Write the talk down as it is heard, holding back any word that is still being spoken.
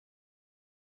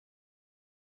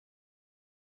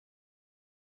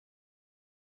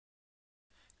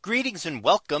Greetings and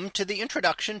welcome to the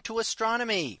introduction to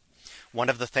astronomy. One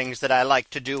of the things that I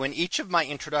like to do in each of my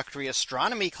introductory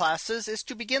astronomy classes is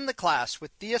to begin the class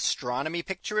with the astronomy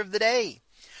picture of the day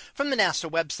from the NASA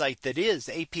website, that is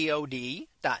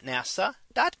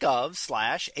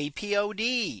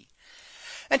apod.nasa.gov/apod.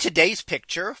 And today's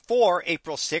picture for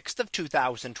April 6th of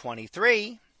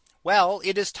 2023. Well,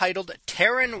 it is titled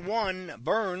Terran 1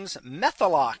 burns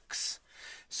Methalox.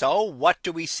 So what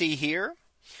do we see here?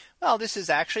 Well, this is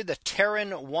actually the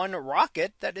Terran 1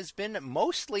 rocket that has been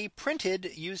mostly printed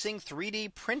using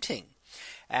 3D printing.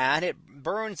 And it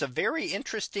burns a very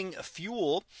interesting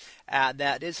fuel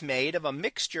that is made of a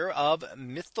mixture of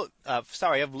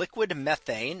liquid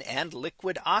methane and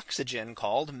liquid oxygen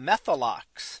called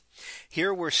Methalox.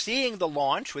 Here we're seeing the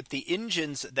launch with the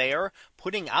engines there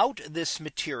putting out this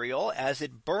material as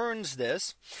it burns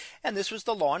this. And this was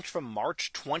the launch from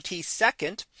March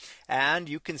 22nd. And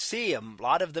you can see a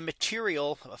lot of the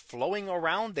material flowing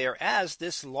around there as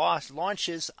this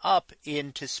launches up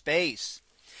into space.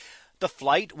 The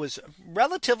flight was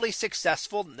relatively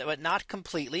successful, but not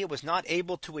completely. It was not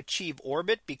able to achieve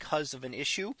orbit because of an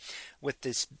issue with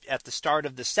this at the start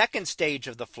of the second stage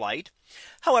of the flight.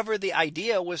 However, the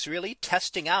idea was really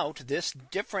testing out this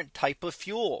different type of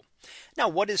fuel. Now,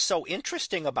 what is so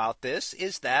interesting about this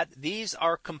is that these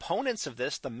are components of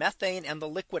this, the methane and the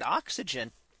liquid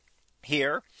oxygen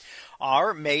here,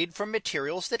 are made from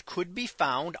materials that could be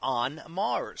found on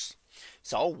Mars.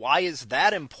 So why is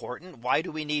that important? Why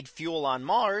do we need fuel on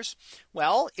Mars?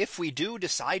 Well, if we do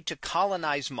decide to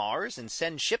colonize Mars and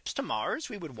send ships to Mars,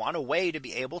 we would want a way to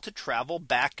be able to travel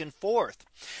back and forth.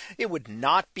 It would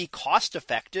not be cost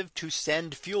effective to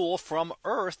send fuel from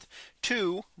Earth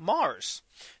to Mars.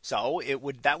 So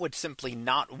that would simply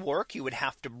not work. You would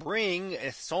have to bring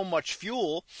so much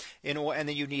fuel and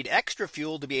then you need extra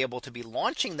fuel to be able to be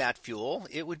launching that fuel.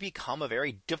 It would become a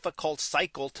very difficult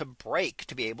cycle to break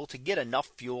to be able to get enough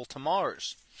fuel to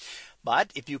Mars.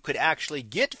 But if you could actually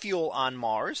get fuel on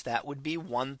Mars, that would be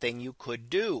one thing you could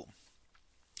do.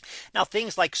 Now,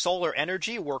 things like solar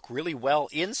energy work really well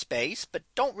in space, but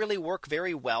don't really work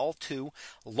very well to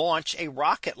launch a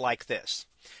rocket like this.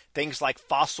 Things like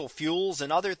fossil fuels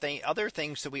and other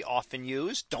things that we often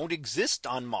use don't exist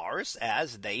on Mars,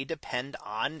 as they depend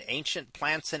on ancient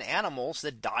plants and animals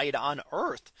that died on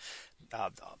Earth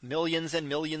millions and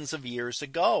millions of years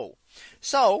ago.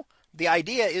 So the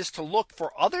idea is to look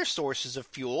for other sources of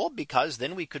fuel, because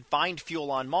then we could find fuel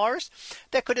on Mars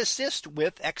that could assist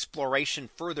with exploration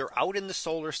further out in the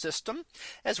solar system,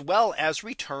 as well as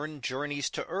return journeys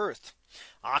to Earth.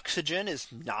 Oxygen is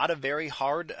not a very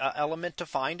hard element to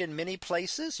find in many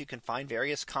places. You can find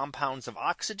various compounds of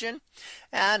oxygen,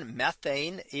 and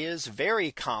methane is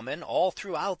very common all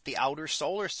throughout the outer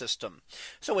solar system.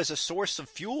 So as a source of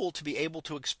fuel to be able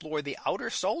to explore the outer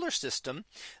solar system,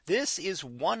 this is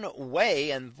one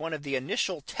way, and one of the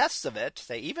initial tests of it.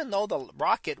 Even though the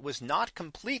rocket was not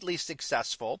completely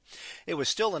successful, it was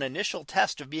still an initial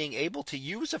test of being able to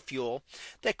use a fuel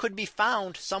that could be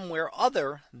found somewhere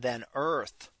other than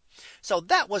Earth. So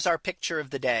that was our picture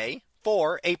of the day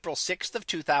for April 6th of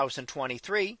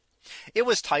 2023. It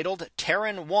was titled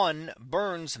Terran 1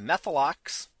 burns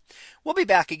Methalox. We'll be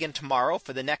back again tomorrow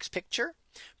for the next picture,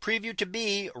 previewed to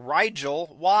be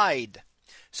Rigel wide.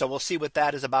 So we'll see what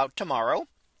that is about tomorrow.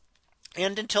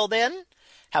 And until then,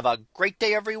 have a great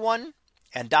day, everyone,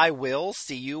 and I will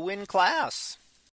see you in class.